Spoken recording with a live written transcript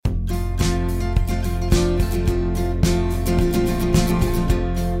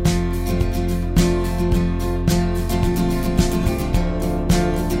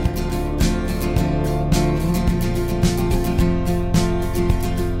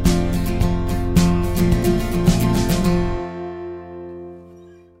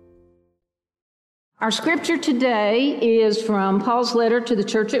Our scripture today is from Paul's letter to the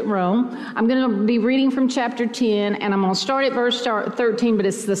church at Rome. I'm going to be reading from chapter 10, and I'm going to start at verse 13, but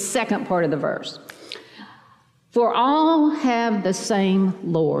it's the second part of the verse. For all have the same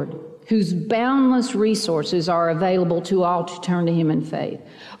Lord, whose boundless resources are available to all to turn to him in faith.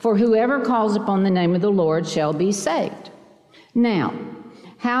 For whoever calls upon the name of the Lord shall be saved. Now,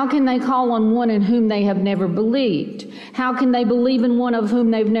 how can they call on one in whom they have never believed? How can they believe in one of whom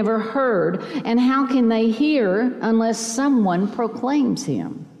they've never heard? And how can they hear unless someone proclaims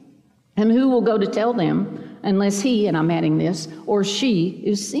him? And who will go to tell them unless he, and I'm adding this, or she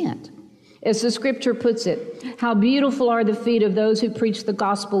is sent? As the scripture puts it, how beautiful are the feet of those who preach the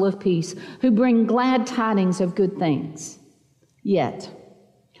gospel of peace, who bring glad tidings of good things. Yet,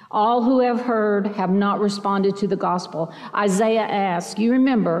 all who have heard have not responded to the gospel. Isaiah asks, you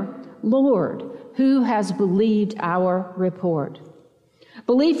remember, Lord, who has believed our report?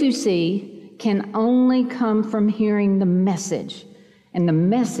 Belief, you see, can only come from hearing the message, and the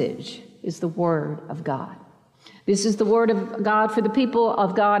message is the word of God. This is the word of God for the people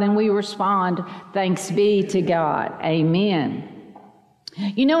of God, and we respond, thanks be to God. Amen.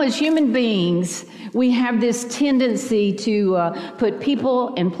 You know, as human beings, we have this tendency to put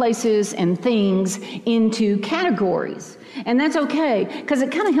people and places and things into categories. And that's okay, because it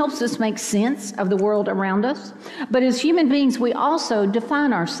kind of helps us make sense of the world around us. But as human beings, we also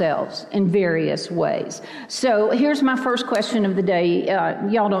define ourselves in various ways. So here's my first question of the day.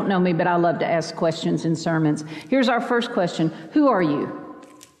 Y'all don't know me, but I love to ask questions in sermons. Here's our first question. Who are you?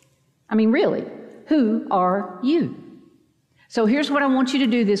 I mean, really, who are you? So here's what I want you to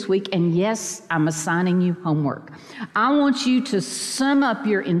do this week, and yes, I'm assigning you homework. I want you to sum up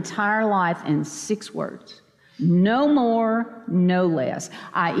your entire life in 6 words. No more, no less.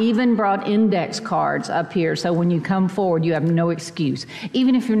 I even brought index cards up here, so when you come forward, you have no excuse.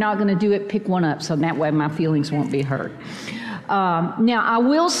 Even if you're not going to do it, pick one up, so that way my feelings won't be hurt. Now, I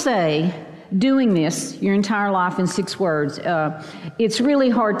will say, doing this, your entire life in 6 words, it's really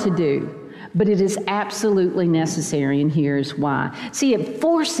hard to do. But it is absolutely necessary, and here's why. See, it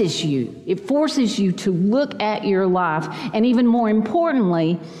forces you to look at your life, and even more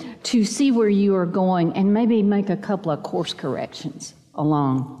importantly, to see where you are going and maybe make a couple of course corrections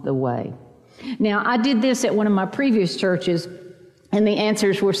along the way. Now, I did this at one of my previous churches, and the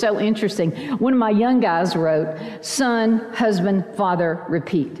answers were so interesting. One of my young guys wrote, son, husband, father,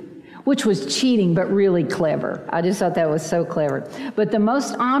 repeat, which was cheating, but really clever. I just thought that was so clever. But the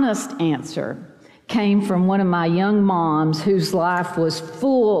most honest answer came from one of my young moms whose life was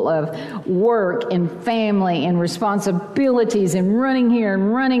full of work and family and responsibilities and running here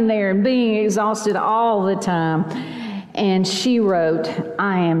and running there and being exhausted all the time. And she wrote,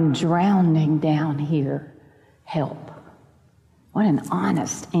 I am drowning down here. Help. What an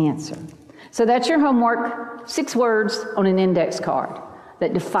honest answer. So that's your homework. 6 words on an index card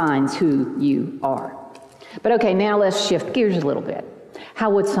that defines who you are. But okay, now let's shift gears a little bit.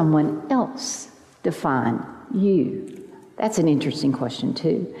 How would someone else define you? That's an interesting question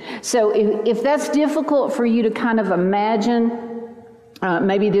too. So if that's difficult for you to kind of imagine,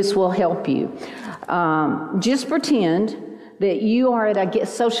 maybe this will help you. Just pretend that you are at a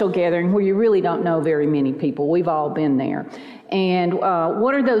social gathering where you really don't know very many people. We've all been there. And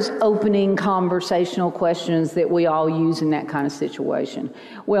what are those opening conversational questions that we all use in that kind of situation?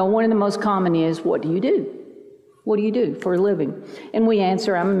 Well, one of the most common is, what do you do? What do you do for a living? And we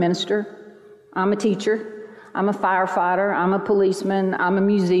answer, I'm a minister, I'm a teacher, I'm a firefighter, I'm a policeman, I'm a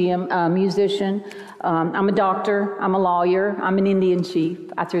musician, I'm a doctor, I'm a lawyer, I'm an Indian chief.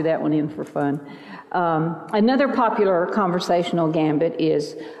 I threw that one in for fun. Another popular conversational gambit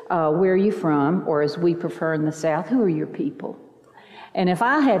is, where are you from? Or as we prefer in the South, who are your people? And if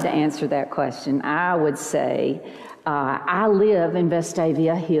I had to answer that question, I would say, I live in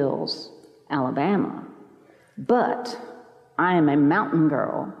Vestavia Hills, Alabama, but I am a mountain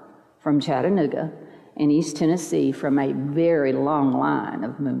girl from Chattanooga in East Tennessee from a very long line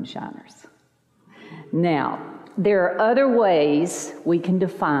of moonshiners. Now, there are other ways we can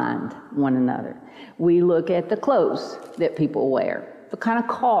define one another. We look at the clothes that people wear, the kind of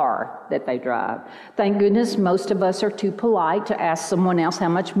car that they drive. Thank goodness most of us are too polite to ask someone else how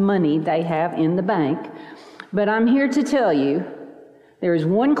much money they have in the bank. But I'm here to tell you, there is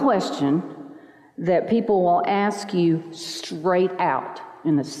one question that people will ask you straight out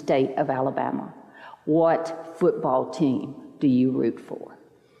in the state of Alabama. What football team do you root for?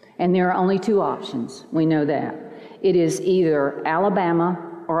 And there are only 2 options. We know that. It is either Alabama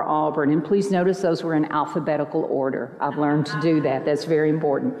or Auburn. And please notice those were in alphabetical order. I've learned to do that. That's very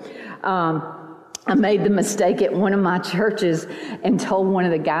important. I made the mistake at one of my churches and told one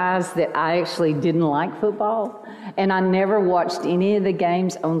of the guys that I actually didn't like football. And I never watched any of the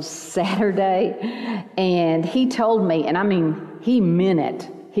games on Saturday. And he told me, and I mean, he meant it.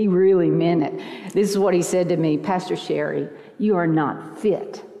 He really meant it. This is what he said to me: Pastor Sherry, you are not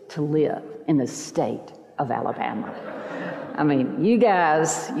fit to live in the state of Alabama. I mean, you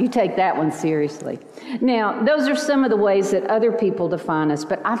guys, you take that one seriously. Now, those are some of the ways that other people define us,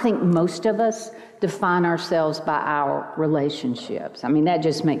 but I think most of us define ourselves by our relationships. I mean, that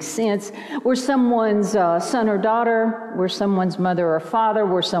just makes sense. We're someone's son or daughter. We're someone's mother or father.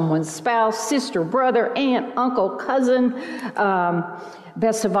 We're someone's spouse, sister, brother, aunt, uncle, cousin.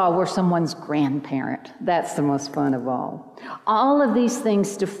 Best of all, we're someone's grandparent. That's the most fun of all. All of these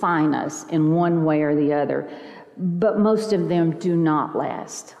things define us in one way or the other, but most of them do not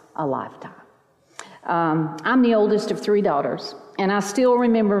last a lifetime. I'm the oldest of 3 daughters, and I still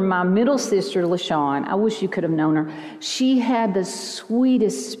remember my middle sister, LaShawn. I wish you could have known her. She had the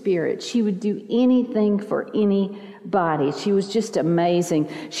sweetest spirit. She would do anything for anybody. She was just amazing.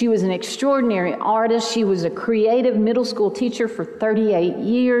 She was an extraordinary artist. She was a creative middle school teacher for 38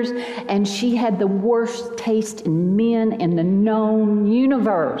 years, and she had the worst taste in men in the known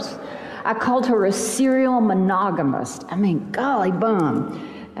universe. I called her a serial monogamist. I mean, golly bum.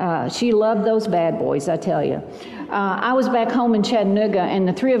 She loved those bad boys, I tell you. I was back home in Chattanooga, and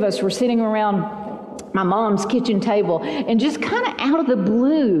the 3 of us were sitting around my mom's kitchen table, and just kind of out of the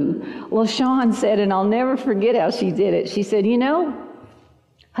blue, LaShawn said, and I'll never forget how she did it. She said, you know,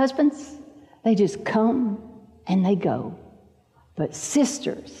 husbands, they just come and they go, but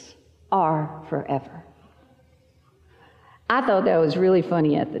sisters are forever. I thought that was really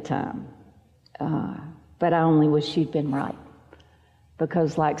funny at the time, but I only wish she'd been right,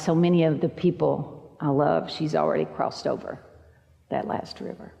 because like so many of the people I love, she's already crossed over that last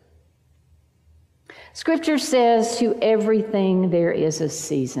river. Scripture says to everything there is a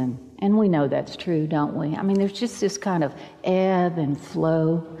season, and we know that's true, don't we? I mean, there's just this kind of ebb and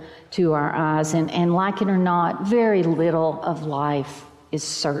flow to our eyes, and like it or not, very little of life is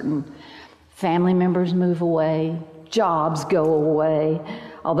certain. Family members move away, jobs go away.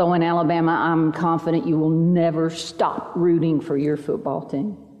 Although in Alabama, I'm confident you will never stop rooting for your football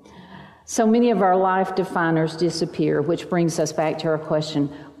team. So many of our life definers disappear, which brings us back to our question,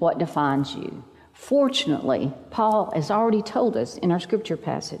 what defines you? Fortunately, Paul has already told us in our scripture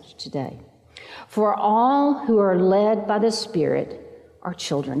passage today, for all who are led by the Spirit are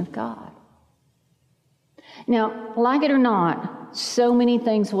children of God. Now, like it or not, so many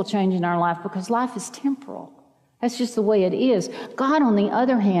things will change in our life because life is temporal. That's just the way it is. God, on the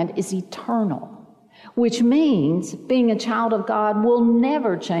other hand, is eternal, which means being a child of God will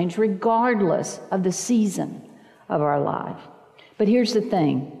never change regardless of the season of our life. But here's the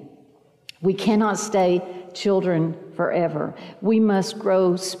thing. We cannot stay children forever. We must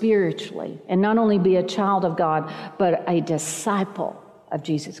grow spiritually and not only be a child of God, but a disciple of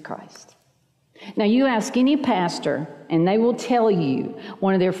Jesus Christ. Now, you ask any pastor, and they will tell you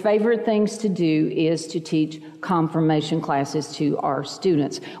one of their favorite things to do is to teach confirmation classes to our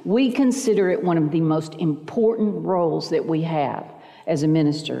students. We consider it one of the most important roles that we have as a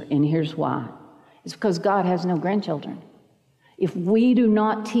minister, and here's why. It's because God has no grandchildren. If we do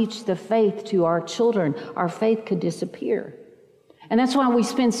not teach the faith to our children, our faith could disappear. And that's why we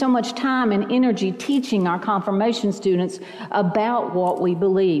spend so much time and energy teaching our confirmation students about what we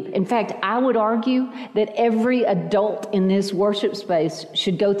believe. In fact, I would argue that every adult in this worship space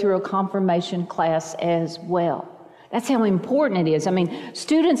should go through a confirmation class as well. That's how important it is. I mean,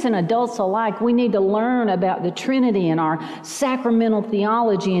 students and adults alike, we need to learn about the Trinity and our sacramental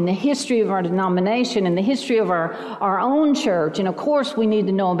theology and the history of our denomination and the history of our own church. And of course, we need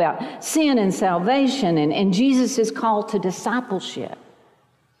to know about sin and salvation and Jesus' call to discipleship.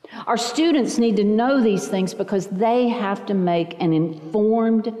 Our students need to know these things because they have to make an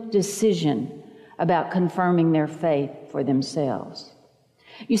informed decision about confirming their faith for themselves.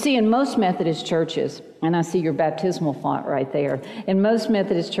 You see, in most Methodist churches, and I see your baptismal font right there, in most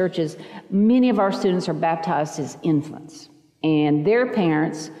Methodist churches, many of our students are baptized as infants. And their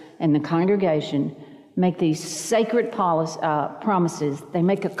parents and the congregation make these sacred promises. They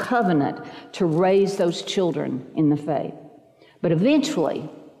make a covenant to raise those children in the faith. But eventually,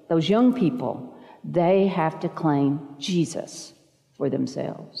 those young people, they have to claim Jesus for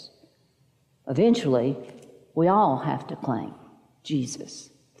themselves. Eventually, we all have to claim Jesus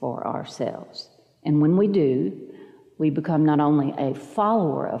for ourselves. And when we do, we become not only a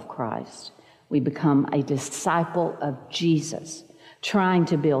follower of Christ, we become a disciple of Jesus, trying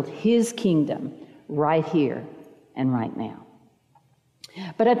to build his kingdom right here and right now.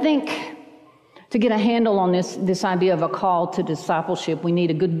 But I think To get a handle on this idea of a call to discipleship, we need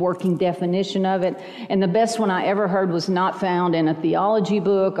a good working definition of it. And the best one I ever heard was not found in a theology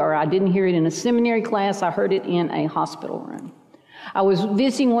book, or I didn't hear it in a seminary class. I heard it in a hospital room. I was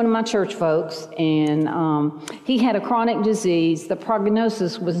visiting one of my church folks, and he had a chronic disease. The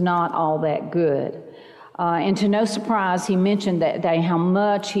prognosis was not all that good. And to no surprise, he mentioned that day how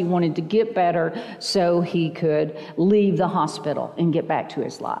much he wanted to get better so he could leave the hospital and get back to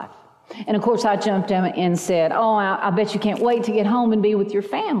his life. And of course, I jumped in and said, "Oh, I bet you can't wait to get home and be with your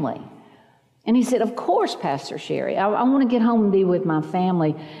family." And he said, "Of course, Pastor Sherry, I want to get home and be with my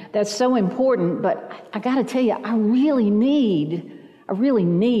family. That's so important, but I got to tell you, I really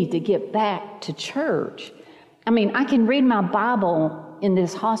need to get back to church. I mean, I can read my Bible in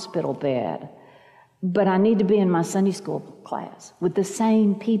this hospital bed, but I need to be in my Sunday school class with the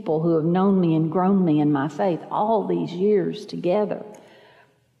same people who have known me and grown me in my faith all these years together.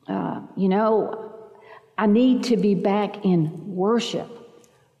 I need to be back in worship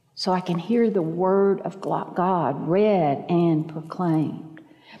so I can hear the word of God read and proclaimed.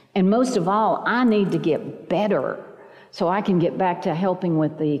 And most of all, I need to get better so I can get back to helping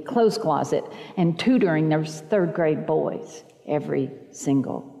with the clothes closet and tutoring those third grade boys every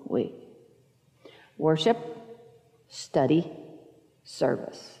single week." Worship, study,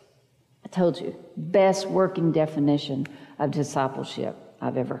 service. I told you, best working definition of discipleship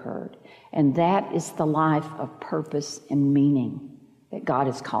I've ever heard. And that is the life of purpose and meaning that God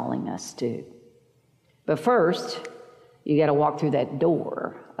is calling us to. But first, you got to walk through that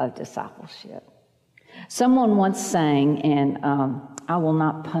door of discipleship. Someone once sang, and I will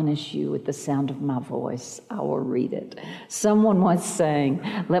not punish you with the sound of my voice. I will read it. Someone once sang,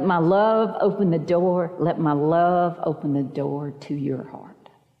 "Let my love open the door. Let my love open the door to your heart."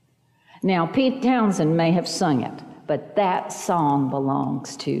 Now, Pete Townsend may have sung it, but that song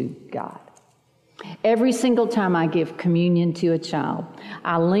belongs to God. Every single time I give communion to a child,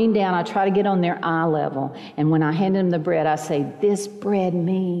 I lean down, I try to get on their eye level, and when I hand them the bread, I say, "This bread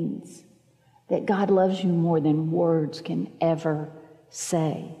means that God loves you more than words can ever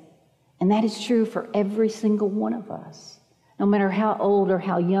say." And that is true for every single one of us. No matter how old or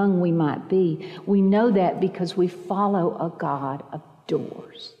how young we might be, we know that because we follow a God of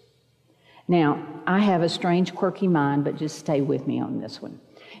doors. Now, I have a strange, quirky mind, but just stay with me on this one.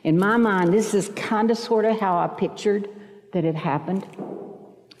 In my mind, this is kind of sort of how I pictured that it happened.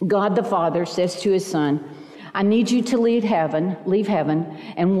 God the Father says to his Son, "I need you to leave heaven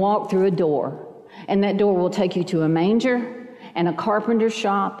and walk through a door. And that door will take you to a manger and a carpenter's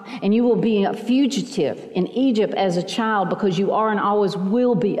shop, and you will be a fugitive in Egypt as a child because you are and always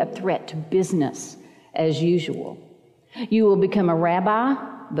will be a threat to business as usual. You will become a rabbi,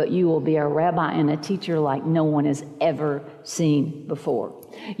 but you will be a rabbi and a teacher like no one has ever seen before.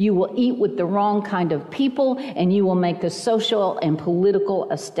 You will eat with the wrong kind of people, and you will make the social and political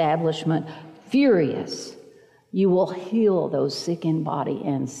establishment furious. You will heal those sick in body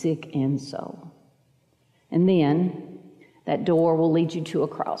and sick in soul. And then that door will lead you to a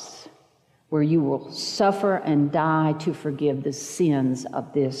cross where you will suffer and die to forgive the sins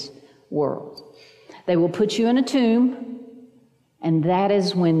of this world. They will put you in a tomb, and that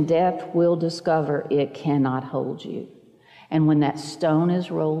is when death will discover it cannot hold you. And when that stone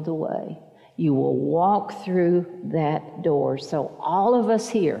is rolled away, you will walk through that door. So all of us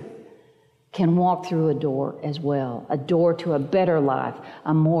here can walk through a door as well, a door to a better life,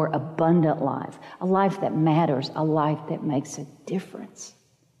 a more abundant life, a life that matters, a life that makes a difference.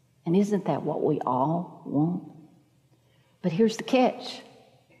 And isn't that what we all want? But here's the catch.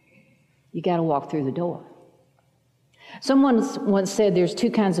 You got to walk through the door. Someone once said there's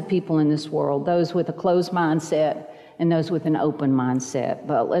two kinds of people in this world, those with a closed mindset and those with an open mindset.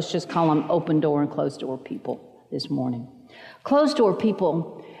 But let's just call them open door and closed door people this morning. Closed door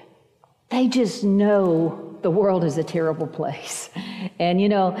people, they just know the world is a terrible place. And,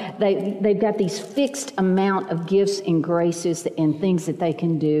 they've got these fixed amount of gifts and graces and things that they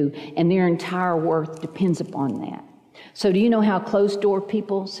can do, and their entire worth depends upon that. So do you know how closed door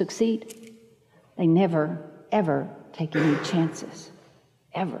people succeed? They never, ever take any chances,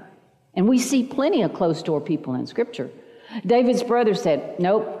 ever. And we see plenty of closed door people in Scripture. David's brother said,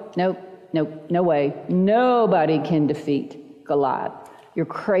 nope, no way. Nobody can defeat Goliath. You're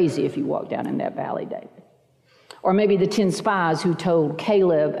crazy if you walk down in that valley, David. Or maybe the 10 spies who told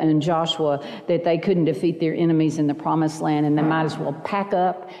Caleb and Joshua that they couldn't defeat their enemies in the promised land and they might as well pack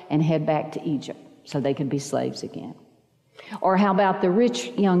up and head back to Egypt so they could be slaves again. Or how about the rich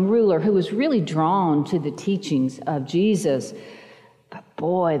young ruler who was really drawn to the teachings of Jesus, but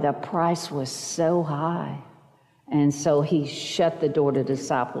boy, the price was so high. And so he shut the door to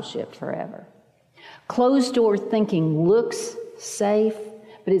discipleship forever. Closed door thinking looks safe,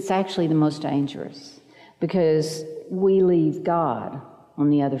 but it's actually the most dangerous because we leave God on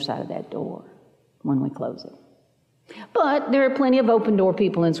the other side of that door when we close it. But there are plenty of open door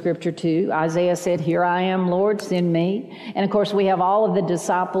people in Scripture too. Isaiah said, "Here I am, Lord, send me." And of course, we have all of the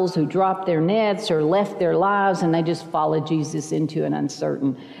disciples who dropped their nets or left their lives and they just followed Jesus into an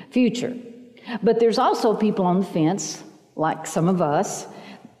uncertain future. But there's also people on the fence, like some of us,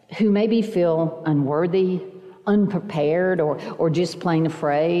 who maybe feel unworthy, unprepared, or just plain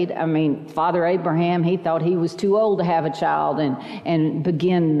afraid. I mean, Father Abraham, he thought he was too old to have a child and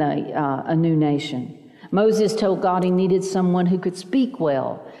begin a new nation. Moses told God he needed someone who could speak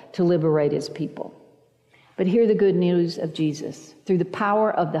well to liberate his people. But hear the good news of Jesus. Through the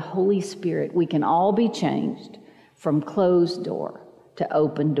power of the Holy Spirit, we can all be changed from closed door to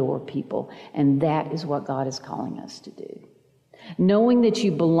open door people. And that is what God is calling us to do. Knowing that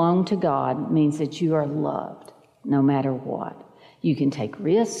you belong to God means that you are loved no matter what. You can take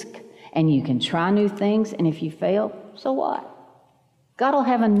risk and you can try new things. And if you fail, so what? God will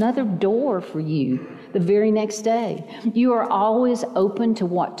have another door for you the very next day. You are always open to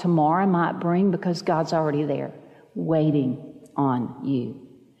what tomorrow might bring because God's already there, waiting on you.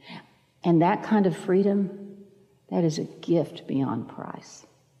 And that kind of freedom, that is a gift beyond price.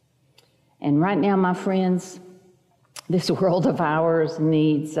 And right now, my friends, this world of ours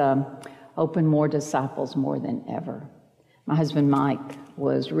needs open more disciples more than ever. My husband, Mike,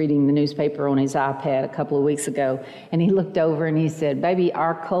 was reading the newspaper on his iPad a couple of weeks ago, and he looked over and he said, "Baby,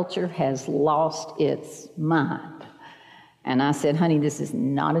 our culture has lost its mind." And I said, "Honey, this is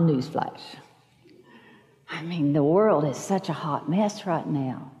not a newsflash." I mean, the world is such a hot mess right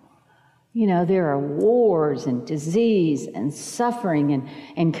now. You know, there are wars and disease and suffering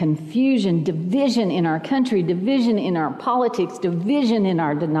and confusion, division in our country, division in our politics, division in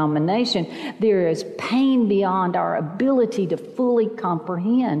our denomination. There is pain beyond our ability to fully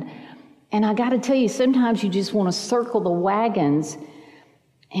comprehend. And I got to tell you, sometimes you just want to circle the wagons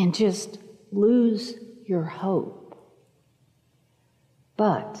and just lose your hope.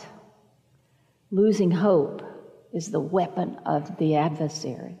 But losing hope is the weapon of the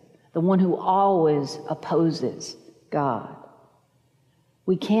adversary, the one who always opposes God.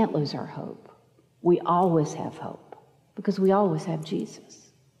 We can't lose our hope. We always have hope because we always have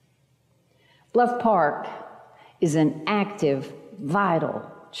Jesus. Bluff Park is an active, vital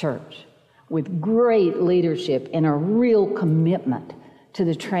church with great leadership and a real commitment to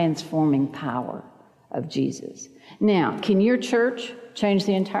the transforming power of Jesus. Now, can your church change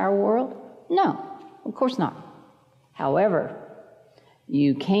the entire world? No, of course not. However,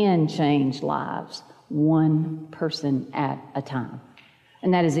 you can change lives one person at a time.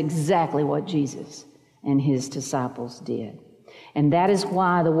 And that is exactly what Jesus and his disciples did. And that is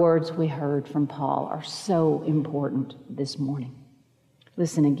why the words we heard from Paul are so important this morning.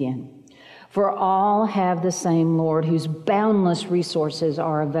 Listen again. For all have the same Lord, whose boundless resources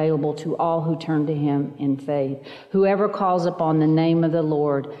are available to all who turn to him in faith. Whoever calls upon the name of the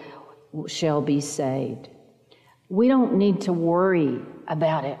Lord shall be saved. We don't need to worry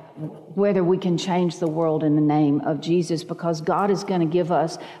about it, whether we can change the world in the name of Jesus, because God is going to give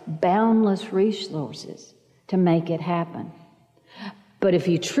us boundless resources to make it happen. But if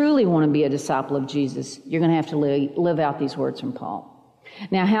you truly want to be a disciple of Jesus, you're going to have to live out these words from Paul.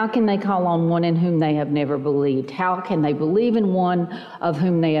 Now, how can they call on one in whom they have never believed? How can they believe in one of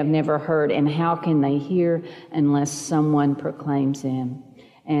whom they have never heard? And how can they hear unless someone proclaims him?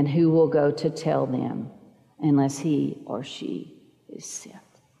 And who will go to tell them unless he or she is sent?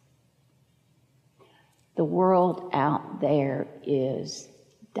 The world out there is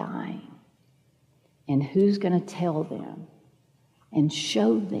dying. And who's going to tell them and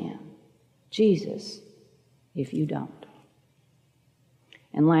show them Jesus if you don't?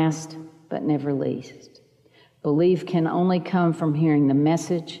 And last but never least, belief can only come from hearing the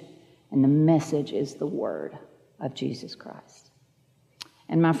message, and the message is the word of Jesus Christ.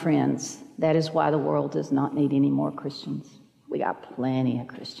 And my friends, that is why the world does not need any more Christians. We got plenty of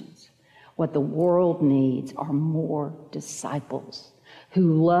Christians. What the world needs are more disciples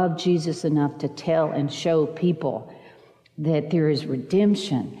who love Jesus enough to tell and show people that there is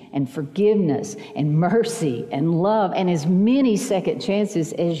redemption and forgiveness and mercy and love and as many second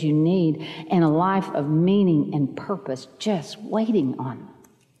chances as you need, and a life of meaning and purpose just waiting on them.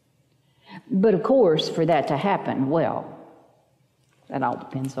 But of course, for that to happen, well, that all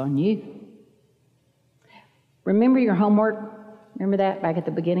depends on you. Remember your homework? Remember that back at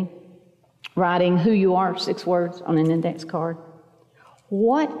the beginning? Writing who you are, 6 words on an index card.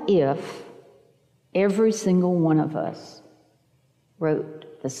 What if every single one of us wrote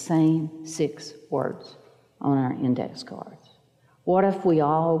the same 6 words on our index cards? What if we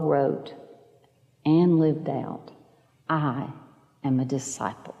all wrote and lived out, I am a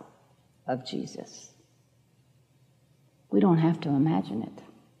disciple of Jesus? We don't have to imagine it.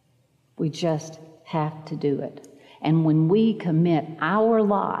 We just have to do it. And when we commit our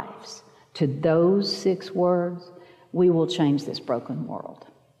lives to those 6 words, we will change this broken world,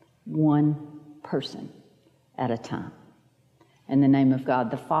 one person at a time. In the name of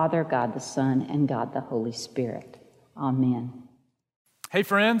God the Father, God the Son, and God the Holy Spirit. Amen. Hey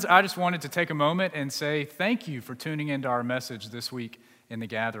friends, I just wanted to take a moment and say thank you for tuning into our message this week in the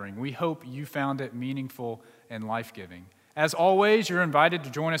gathering. We hope you found it meaningful and life-giving. As always, you're invited to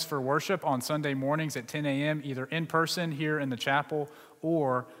join us for worship on Sunday mornings at 10 a.m., either in person here in the chapel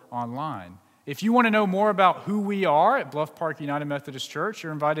or online. If you want to know more about who we are at Bluff Park United Methodist Church,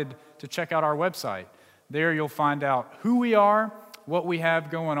 you're invited to check out our website. There you'll find out who we are, what we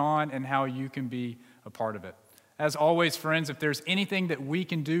have going on, and how you can be a part of it. As always, friends, if there's anything that we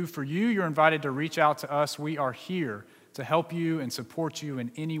can do for you, you're invited to reach out to us. We are here to help you and support you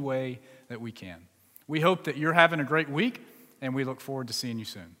in any way that we can. We hope that you're having a great week, and we look forward to seeing you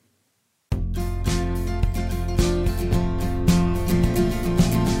soon.